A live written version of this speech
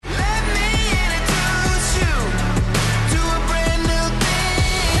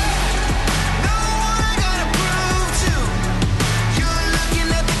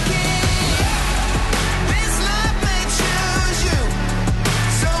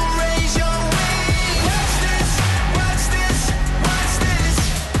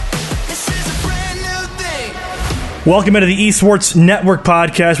Welcome into the Esports Network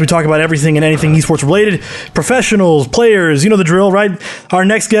podcast. We talk about everything and anything esports related. Professionals, players, you know the drill, right? Our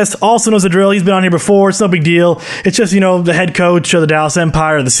next guest also knows the drill. He's been on here before. It's no big deal. It's just, the head coach of the Dallas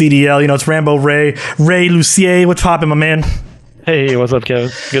Empire, the CDL. It's Rambo Ray Lucier. What's poppin', my man? Hey, what's up, Kevin?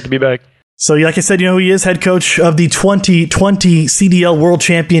 Good to be back. So, like I said, he is head coach of the 2020 CDL World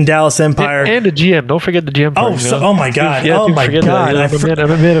Champion Dallas Empire. And a GM. Don't forget the GM part. Oh my God. Oh my God. I'm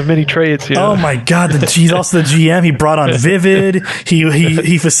a man of many trades. Oh my God. He's also the GM. He brought on Vivid.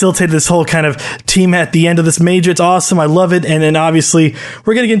 He facilitated this whole kind of team at the end of this major. It's awesome. I love it. And then obviously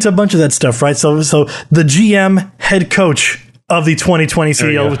we're going to get into a bunch of that stuff, right? So the GM head coach of the 2020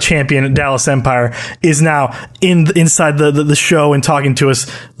 CDL champion Dallas Empire is now inside the show and talking to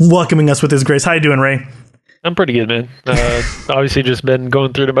us, welcoming us with his grace. How you doing, Ray? I'm pretty good, man. Obviously just been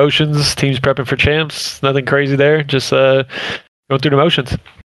going through the motions. Team's prepping for champs. Nothing crazy there. Just going through the motions.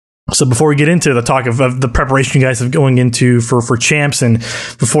 So before we get into the talk of the preparation you guys have going into for champs, and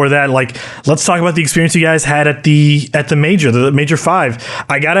before that, let's talk about the experience you guys had at the major, the Major 5.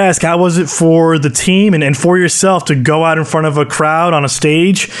 I gotta ask, how was it for the team and for yourself to go out in front of a crowd on a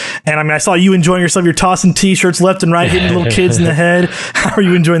stage? And I saw you enjoying yourself. You're tossing t-shirts left and right, hitting little kids in the head. How are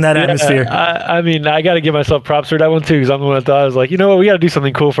you enjoying that atmosphere? I gotta give myself props for that one too, because I'm the one that thought, I was like, we gotta do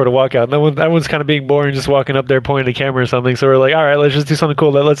something cool for the walkout. That one's kind of being boring, just walking up there pointing the camera or something. So we're like, all right, let's just do something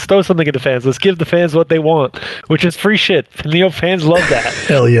cool. Let's throw something at the fans. Let's give the fans what they want, which is free shit. Fans love that.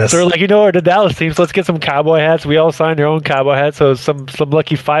 Hell yes. So we're like, the Dallas teams, let's get some cowboy hats. We all signed our own cowboy hats. So some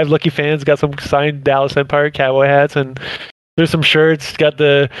five lucky fans got some signed Dallas Empire cowboy hats, and there's some shirts. Gave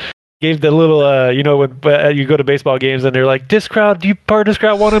the little, when you go to baseball games and they're like, this crowd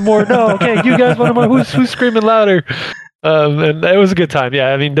wanted more. No, okay, you guys wanted more. Who's screaming louder? And it was a good time.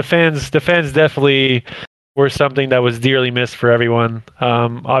 Yeah, the fans definitely were something that was dearly missed for everyone.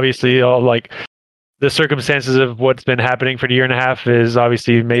 Obviously, all the circumstances of what's been happening for the year and a half is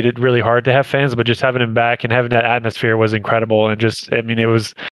obviously made it really hard to have fans, but just having them back and having that atmosphere was incredible. And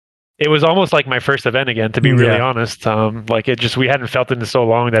it was almost like my first event again, to be really honest. We hadn't felt it in so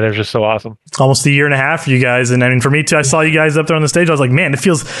long that it was just so awesome. Almost a year and a half for you guys. And for me too, I saw you guys up there on the stage. I was like, man, it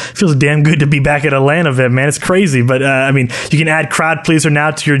feels damn good to be back at Atlanta event, man. It's crazy. But you can add crowd pleaser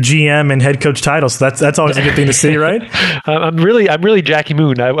now to your GM and head coach title. So that's always a good thing to see, right? I'm really Jackie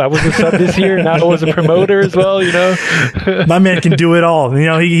Moon. I was a sub this year. Now I was a promoter as well, My man can do it all.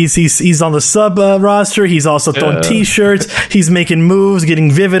 He's on the sub roster. He's also throwing t-shirts. He's making moves, getting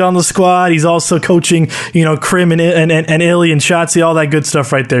Vivid on the squad. He's also coaching, Krim and Illy and Shotzi, all that good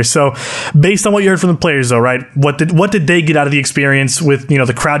stuff right there. So based on what you heard from the players though, right? What did they get out of the experience with,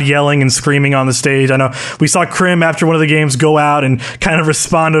 the crowd yelling and screaming on the stage? I know we saw Krim after one of the games go out and kind of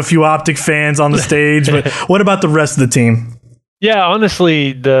respond to a few Optic fans on the stage, but what about the rest of the team? Yeah,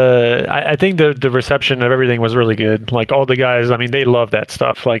 honestly, I think the reception of everything was really good. All the guys, they love that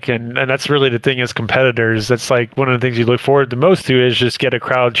stuff. And that's really the thing as competitors. That's one of the things you look forward the most to is just get a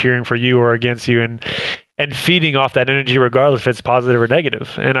crowd cheering for you or against you and feeding off that energy regardless if it's positive or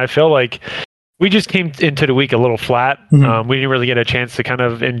negative. And I feel like we just came into the week a little flat. Mm-hmm. We didn't really get a chance to kind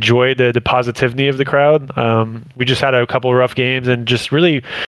of enjoy the positivity of the crowd. We just had a couple of rough games and just really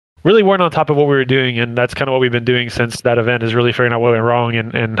weren't on top of what we were doing, and that's kind of what we've been doing since that event, is really figuring out what went wrong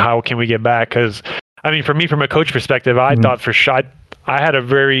and how can we get back. Because for me, from a coach perspective, I thought for sure I had a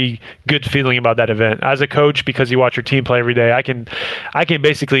very good feeling about that event as a coach, because you watch your team play every day. I can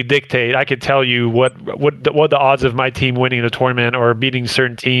basically dictate. I could tell you what the odds of my team winning the tournament or beating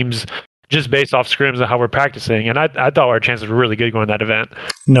certain teams just based off scrims and how we're practicing. And I thought our chances were really good going to that event.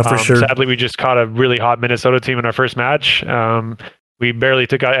 No, for sure. Sadly, we just caught a really hot Minnesota team in our first match. We barely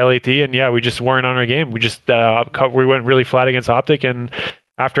took out LAT, and we just weren't on our game. We just we went really flat against Optic, and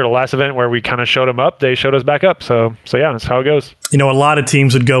after the last event where we kind of showed them up, they showed us back up. So yeah, that's how it goes. A lot of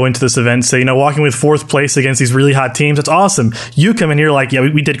teams would go into this event and say, walking with fourth place against these really hot teams, that's awesome. You come in here like,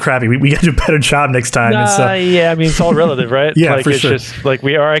 we did crappy. We got to do a better job next time. It's all relative, right? Yeah, for sure. Just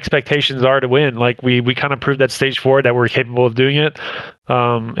our expectations are to win. We kind of proved that stage 4 that we're capable of doing it.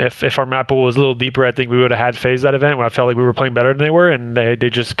 If our map pool was a little deeper, I think we would have had phased that event where I felt like we were playing better than they were, and they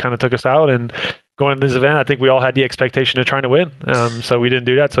just kind of took us out. And going into this event, I think we all had the expectation of trying to win. So we didn't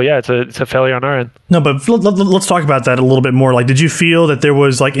do that. So yeah, it's a failure on our end. No, but let's talk about that a little bit more. Did you feel that there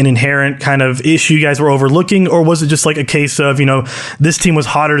was an inherent kind of issue you guys were overlooking, or was it just a case of, this team was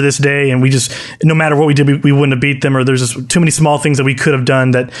hotter this day and we just, no matter what we did, we wouldn't have beat them, or there's just too many small things that we could have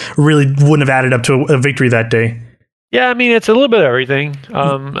done that really wouldn't have added up to a victory that day? Yeah, it's a little bit of everything.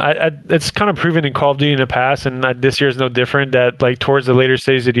 It's kind of proven in Call of Duty in the past, and this year is no different, that towards the later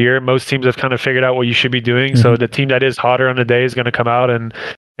stages of the year, most teams have kind of figured out what you should be doing. Mm-hmm. So the team that is hotter on the day is going to come out and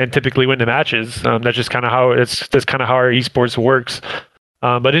and typically win the matches. That's just kind of how that's kind of how our esports works.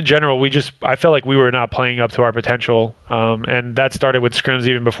 But in general, I felt like we were not playing up to our potential. And that started with scrims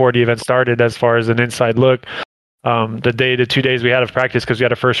even before the event started, as far as an inside look. The 2 days we had of practice, because we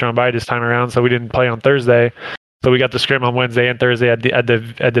had a first round bye this time around, so we didn't play on Thursday. So we got the scrim on Wednesday and Thursday at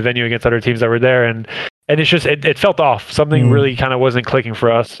the venue against other teams that were there, and it's just it felt off. Something really kind of wasn't clicking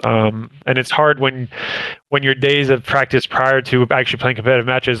for us. And it's hard when your days of practice prior to actually playing competitive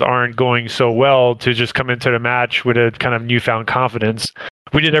matches aren't going so well to just come into the match with a kind of newfound confidence.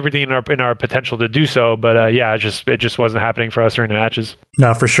 We did everything in our potential to do so, but it just wasn't happening for us during the matches.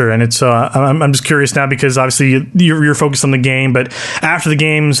 No, for sure. And it's I'm just curious now, because obviously you're focused on the game, but after the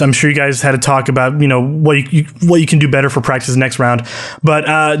games, I'm sure you guys had to talk about what you can do better for practice next round.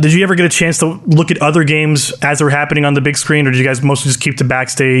 But did you ever get a chance to look at other games as they were happening on the big screen, or did you guys mostly just keep to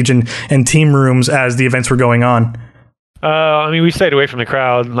backstage and team rooms as the events were going on? We stayed away from the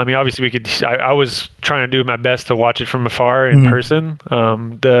crowd. Obviously we could. I was trying to do my best to watch it from afar in person.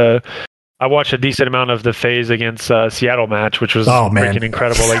 I watched a decent amount of the FaZe against Seattle match, which was freaking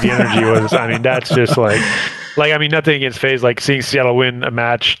incredible. Like, the energy was. That's just nothing against FaZe. Like, seeing Seattle win a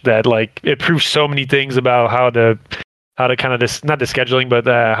match that, like, it proves so many things about how to kind of this, not the scheduling, but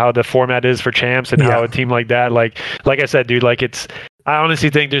how the format is for champs, and how a team like that, like I said, dude, like, I honestly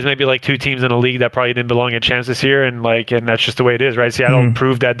think there's maybe like 2 teams in a league that probably didn't belong at champs this year, and that's just the way it is, right? Seattle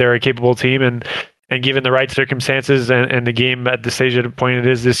proved that they're a capable team, and given the right circumstances and the game at the stage at the point it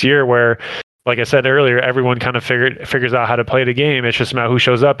is this year, where, like I said earlier, everyone kind of figures out how to play the game. It's just about who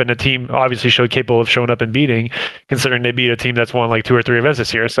shows up, and the team obviously showed capable of showing up and beating, considering they beat a team that's won like 2 or 3 events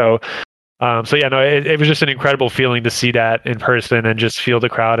this year. It was just an incredible feeling to see that in person and just feel the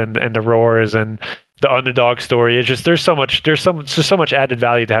crowd and the roars and the underdog story. It's just there's so much added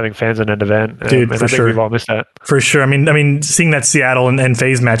value to having fans in an event. Dude, and for I think sure. We've all missed that. For sure. Seeing that Seattle and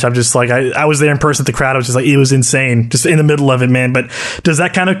FaZe match, I'm just like, I was there in person at the crowd. I was just like, it was insane, just in the middle of it, man. But does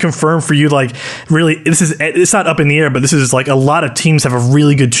that kind of confirm for you, like, really, it's not up in the air, but this is like a lot of teams have a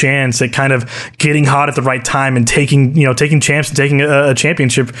really good chance at kind of getting hot at the right time and taking champs and taking a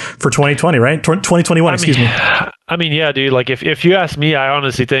championship for 2020, right? 2021, excuse me. Yeah, dude. Like, if you ask me, I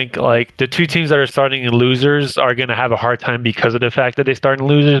honestly think like the 2 teams that are starting in losers are going to have a hard time because of the fact that they start in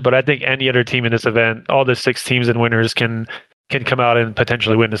losers. But I think any other team in this event, all the 6 teams and winners can come out and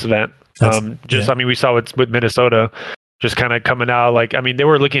potentially win this event. We saw with Minnesota just kind of coming out. Like, they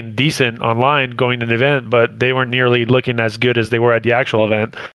were looking decent online going to the event, but they weren't nearly looking as good as they were at the actual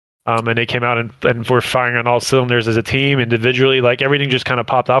event. And they came out and were firing on all cylinders as a team, individually. Like, everything just kind of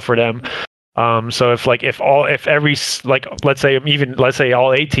popped off for them. So if every, like, let's say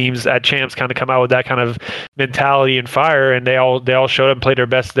all 8 teams at champs kind of come out with that kind of mentality and fire, and they all showed up and played their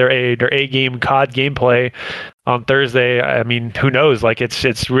best, their A game COD gameplay on Thursday. Who knows? Like,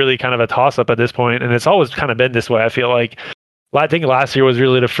 it's really kind of a toss up at this point, and it's always kind of been this way. I feel like, I think last year was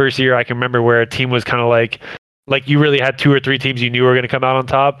really the first year I can remember where a team was kind of like you really had 2 or 3 teams you knew were going to come out on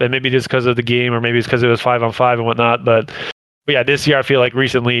top, and maybe just because of the game, or maybe it's because it was 5-on-5 and whatnot, but yeah, this year I feel like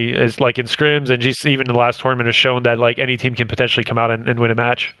recently is like in scrims and just even in the last tournament has shown that like any team can potentially come out and win a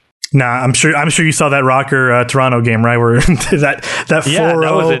match. Nah, I'm sure you saw that Rocker Toronto game, right? Where that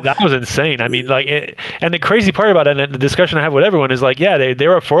 4-0. That was insane. And the crazy part about it, and the discussion I have with everyone is like, yeah, they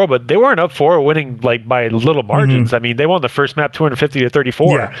were up 4-0, but they weren't up 4 winning like by little margins. They won the first map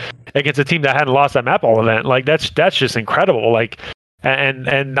 250-34 against a team that hadn't lost that map all event. Like, that's just incredible. Like,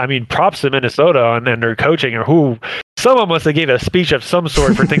 and props to Minnesota and their coaching, or who. Someone must have gave a speech of some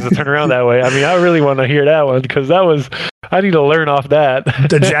sort for things to turn around that way. I really want to hear that one, because I need to learn off that.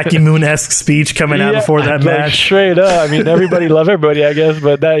 The Jackie Moon-esque speech coming out before that match. Straight up. Everybody love everybody, I guess,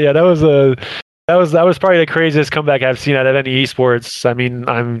 but that was probably the craziest comeback I've seen out of any esports.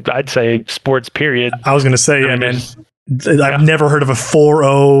 I'd say sports, period. I was going to say, man. I've never heard of a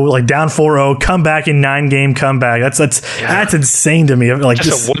 4-0, like down 4-0, comeback in 9-game comeback. That's insane to me. Like,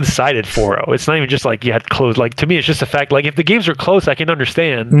 just a one-sided 4-0. It's not even just like you had close. Like, to me, it's just a fact. Like, if the games are close, I can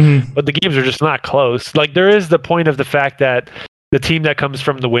understand, but the games are just not close. Like, there is the point of the fact that the team that comes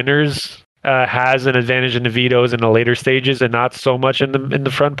from the winners has an advantage in the vetoes in the later stages, and not so much in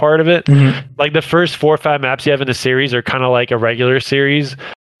the front part of it. Like, the first 4 or 5 maps you have in the series are kind of like a regular series.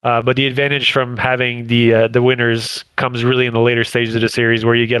 But the advantage from having the winners comes really in the later stages of the series,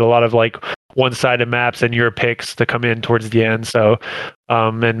 where you get a lot of like one-sided maps and your picks to come in towards the end. So,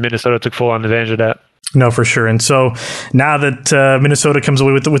 and Minnesota took full-on advantage of that. No, for sure. And so now that Minnesota comes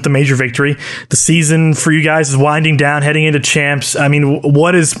away with the major victory, the season for you guys is winding down, heading into champs.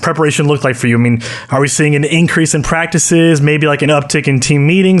 What does preparation look like for you? Are we seeing an increase in practices, maybe like an uptick in team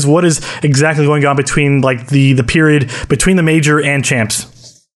meetings? What is exactly going on between like the period between the major and champs?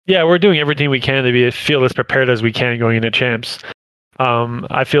 Yeah, we're doing everything we can to feel as prepared as we can going into champs.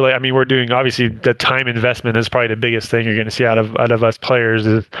 I feel like, I mean, we're doing, obviously the time investment is probably the biggest thing you're going to see out of us players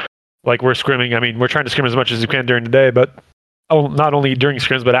is like we're scrimming. I mean, we're trying to scrim as much as we can during the day, but not only during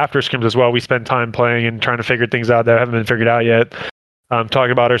scrims, but after scrims as well. We spend time playing and trying to figure things out that haven't been figured out yet.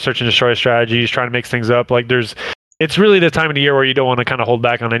 Talking about our search and destroy strategies, trying to mix things up. Like it's really the time of the year where you don't want to kind of hold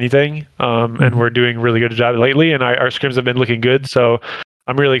back on anything. And we're doing a really good job lately, and our scrims have been looking good. So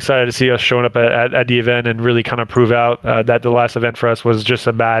I'm really excited to see us showing up at the event and really kind of prove out that the last event for us was just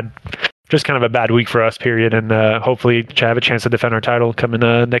kind of a bad week for us, period. And hopefully have a chance to defend our title coming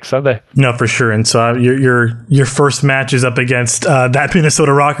next Sunday. No, for sure. And so your first match is up against that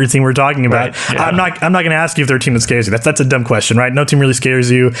Minnesota Rocker team we're talking about. Right. Yeah. I'm not going to ask you if they're a team that scares you. That's a dumb question, right? No team really scares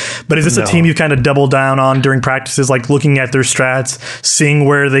you. But is this a team you kind of double down on during practices, like looking at their strats, seeing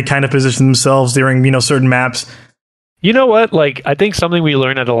where they kind of position themselves during certain maps? You know what? Like, I think something we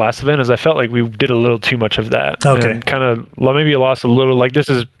learned at the last event is I felt like we did a little too much of that. Okay. And kind of, maybe lost a little, like, this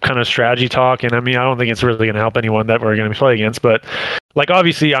is kind of strategy talk. And I mean, I don't think it's really going to help anyone that we're going to be playing against. But, like,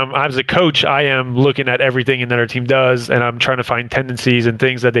 obviously, as a coach, I am looking at everything that our team does. And I'm trying to find tendencies and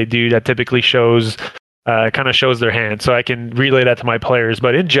things that they do that typically shows their hand. So I can relay that to my players.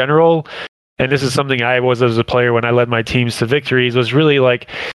 But in general, and this is something I was as a player when I led my teams to victories, was really like,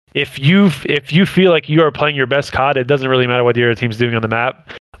 if you feel like you are playing your best COD, it doesn't really matter what the other team's doing on the map.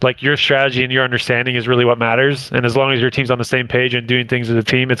 Like, your strategy and your understanding is really what matters. And as long as your team's on the same page and doing things as a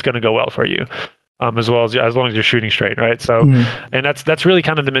team, it's going to go well for you. As long as you're shooting straight, right? So, and that's really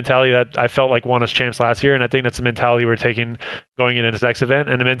kind of the mentality that I felt like won us champs last year, and I think that's the mentality we're taking going into this next event,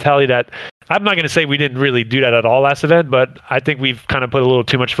 and the mentality that I'm not going to say we didn't really do that at all last event, but I think we've kind of put a little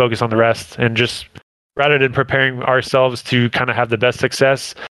too much focus on the rest, and just rather than preparing ourselves to kind of have the best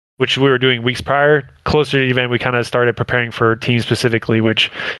success, which we were doing weeks prior, closer to the event, we kind of started preparing for teams specifically, which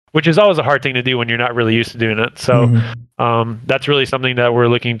is always a hard thing to do when you're not really used to doing it. So that's really something that we're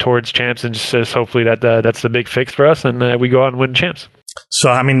looking towards champs, and just hopefully that's the big fix for us, and we go out and win champs. So,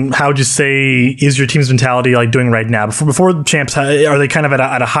 I mean, how would you say is your team's mentality like doing right now? Before the champs, are they kind of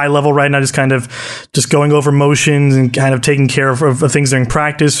at a high level right now, just going over motions and kind of taking care of things during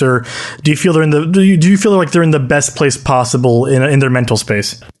practice, or do you feel do you feel like they're in the best place possible in their mental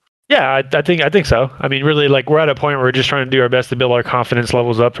space? Yeah, I think so. I mean, really, like, we're at a point where we're just trying to do our best to build our confidence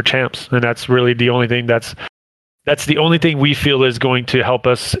levels up for champs, and that's really the only thing that's the only thing we feel is going to help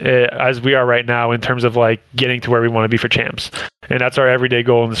us as we are right now in terms of like getting to where we want to be for champs. And that's our everyday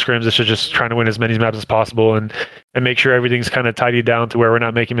goal in the scrims, is just trying to win as many maps as possible and make sure everything's kind of tidied down to where we're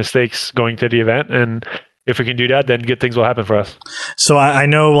not making mistakes going to the event. And if we can do that, then good things will happen for us. So I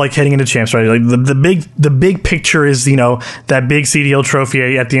know, like, heading into champs, right? Like the big picture is, that big CDL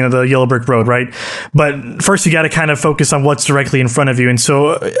trophy at the end of the Yellow Brick Road, right? But first, you got to kind of focus on what's directly in front of you. And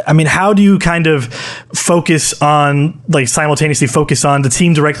so, I mean, how do you kind of focus on, like, simultaneously focus on the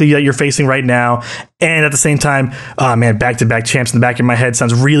team directly that you're facing right now, and at the same time, oh man, back-to-back champs in the back of my head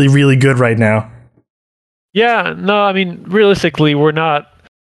sounds really, really good right now. Yeah, no, I mean, realistically, we're not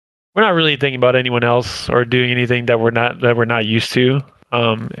really thinking about anyone else or doing anything that we're not used to.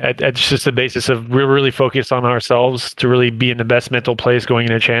 It's just the basis of we're really focused on ourselves to really be in the best mental place going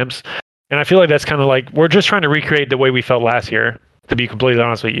into champs. And I feel like that's kind of like we're just trying to recreate the way we felt last year, to be completely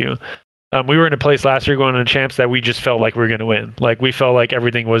honest with you. We were in a place last year going into champs that we just felt like we were going to win. Like, we felt like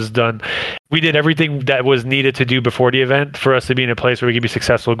everything was done. We did everything that was needed to do before the event for us to be in a place where we could be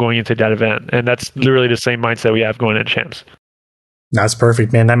successful going into that event. And that's literally the same mindset we have going into champs. That's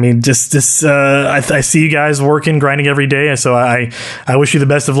perfect, man. I mean, I see you guys working, grinding every day. So I wish you the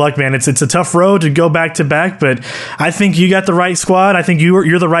best of luck, man. It's a tough road to go back to back, but I think you got the right squad. I think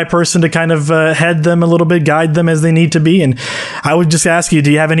you're the right person to kind of head them a little bit, guide them as they need to be. And I would just ask you,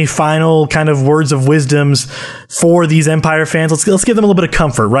 do you have any final kind of words of wisdoms for these Empire fans? Let's give them a little bit of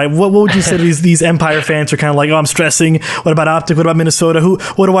comfort, right? What would you say to these Empire fans are kind of like, oh, I'm stressing. What about Optic? What about Minnesota?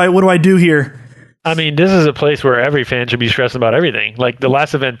 What do I do here? I mean, this is a place where every fan should be stressing about everything. Like, the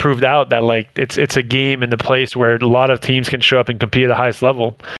last event proved out that, like, it's a game and the place where a lot of teams can show up and compete at the highest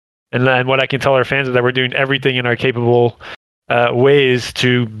level. And then what I can tell our fans is that we're doing everything in our capable ways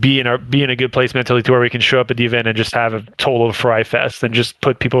to be in a good place mentally to where we can show up at the event and just have a total fry fest and just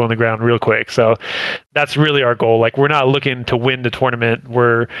put people on the ground real quick. So that's really our goal. Like, we're not looking to win the tournament.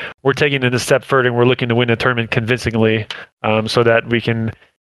 We're taking it a step further, and we're looking to win the tournament convincingly, so that we can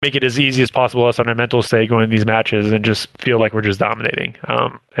make it as easy as possible us on our mental state going in these matches and just feel like we're just dominating.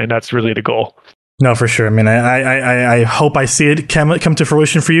 And that's really the goal. No, for sure. I mean, I hope I see it come to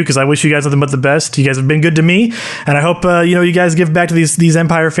fruition for you, because I wish you guys nothing but the best. You guys have been good to me, and I hope you guys give back to these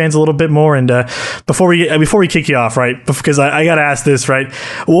Empire fans a little bit more. And before we kick you off, right? Because I got to ask this, right?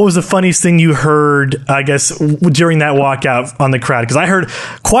 What was the funniest thing you heard, I guess, during that walkout on the crowd? Because I heard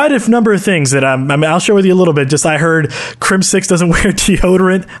quite a number of things that I'll share with you a little bit. Just I heard Crim 6 doesn't wear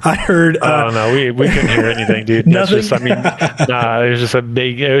deodorant. I heard. Oh no, we couldn't hear anything, dude. Nothing. That's just,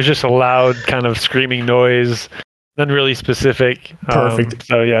 it was just a loud kind of screaming noise, nothing really specific. Perfect.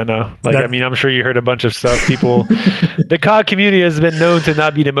 So yeah, no. I'm sure you heard a bunch of stuff. People, the COD community has been known to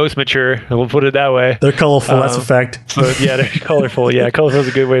not be the most mature. We'll put it that way. They're colorful. That's a fact. So yeah, they're colorful. Yeah, colorful is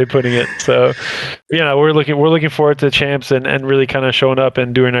a good way of putting it. So we're looking forward to champs and really kind of showing up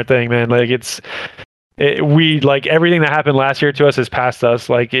and doing our thing, man. Like we like everything that happened last year to us is past us.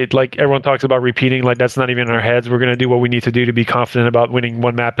 Like everyone talks about repeating, like that's not even in our heads. We're going to do what we need to do to be confident about winning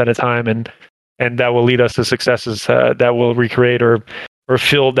one map at a time, and that will lead us to successes that will recreate or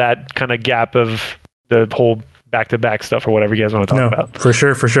fill that kind of gap of the whole back-to-back stuff or whatever you guys want to talk about. For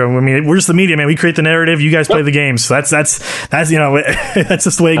sure. I mean, we're just the media, man. We create the narrative. You guys play the games. So that's that's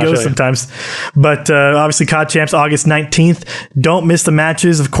just the way it goes sometimes. But obviously, COD Champs, August 19th. Don't miss the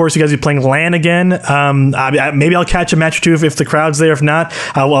matches. Of course, you guys will be playing LAN again. Maybe I'll catch a match or two if the crowd's there. If not,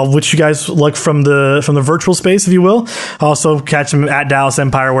 I'll wish you guys luck from the virtual space, if you will. Also, catch them at Dallas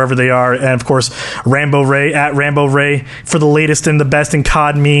Empire, wherever they are. And of course, Rambo Ray at Rambo Ray for the latest and the best in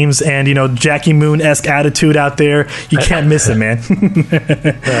COD memes and, Jackie Moon-esque attitude out there. You can't miss it, man.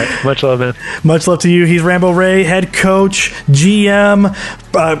 All right. Much love, man. Much love to you. He's Rambo Ray, head coach, GM,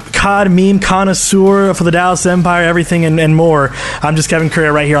 COD meme connoisseur for the Dallas Empire, everything and more. I'm just Kevin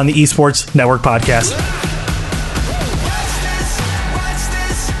Correa right here on the Esports Network podcast.